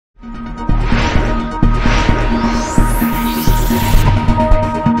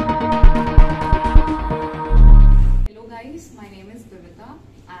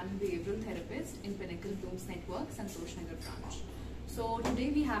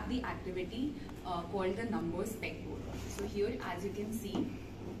have the activity called the numbers pegboard. So here, as you can see,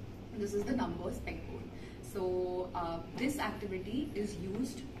 this is the numbers pegboard. So this activity is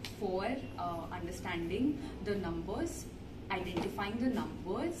used for understanding the numbers, identifying the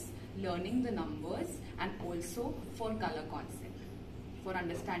numbers, learning the numbers, and also for color concept, for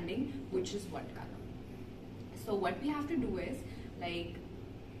understanding which is what color. So what we have to do is, like,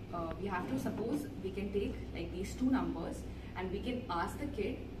 we have to suppose we can take like these two numbers and we can ask the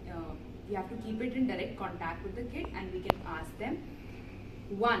kid, we have to keep it in direct contact with the kid, and we can ask them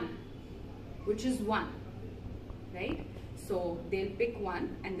 1, which is 1, right? So they'll pick 1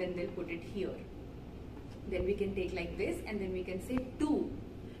 and then they'll put it here. Then we can take like this, and then we can say 2,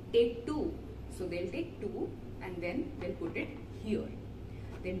 take 2. So they'll take 2 and then they'll put it here.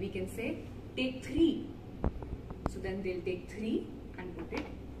 Then we can say take 3. So then they'll take 3 and put it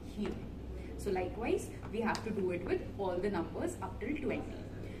here. So likewise, we have to do it with all the numbers up till 20.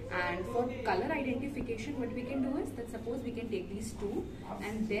 And for color identification, what we can do is that suppose we can take these 2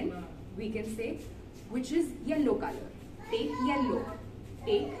 and then we can say which is yellow color. Take yellow.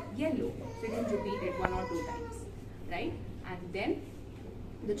 Take yellow. So you can repeat it 1 or 2 times, right? And then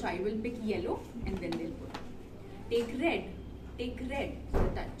the child will pick yellow and then they'll put it. Take red. Take red. So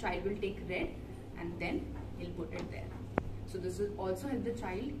the child will take red and then he'll put it there. So this will also help the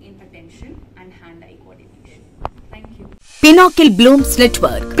child in attention and hand-eye coordination. Thank you. Pinnacle Blooms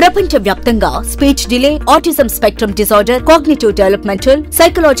Network ప్రపంచ వ్యాప్తంగా speech delay, autism spectrum disorder, cognitive developmental,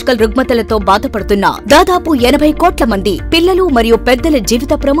 psychological రుగ్మతలతో బాధపడుతున్న దాదాపు 80 కోట్ల మంది పిల్లలు మరియు పెద్దల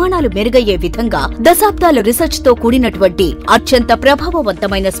జీవిత ప్రమాణాలు మెరుగయ్యే విధంగా దశాబ్దాల రీసెర్చ్ తో కూడినటువంటి అత్యంత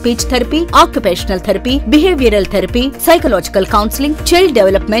ప్రభావవంతమైన speech therapy, occupational therapy, behavioural therapy, psychological counselling, child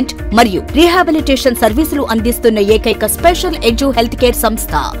development మరియు రీహాబిలిటేషన్ సర్వీసులు అందిస్తున్న ఏకైక స్పెషల్ ఎడ్యు హెల్త్ కేర్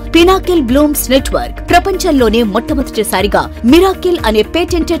సంస్థ పినాకిల్ బ్లూమ్స్ నెట్వర్క్. ప్రపంచంలోనే మొట్టమొదటిసారిగా మిరాకిల్ అనే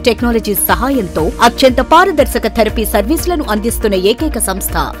పేటెంటెడ్ టెక్నాలజీ సహాయంతో అత్యంత పారదర్శక థెరపీ సర్వీసులను అందిస్తున్న ఏకైక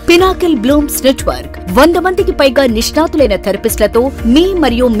సంస్థ పినాకిల్ బ్లూమ్స్ నెట్వర్క్. 100 మందికి పైగా నిష్ణాతులైన థెరపిస్టులతో మీ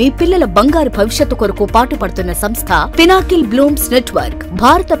మరియు మీ పిల్లల బంగారు భవిష్యత్తు కొరకు పాటుపడుతున్న సంస్థ పినాకిల్ బ్లూమ్స్ నెట్వర్క్.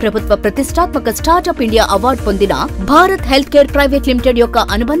 భారత ప్రభుత్వ ప్రతిష్టాత్మక స్టార్టప్ ఇండియా అవార్డు పొందిన Bharat health care private limited యొక్క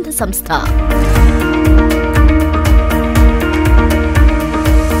అనుబంధ సంస్థ.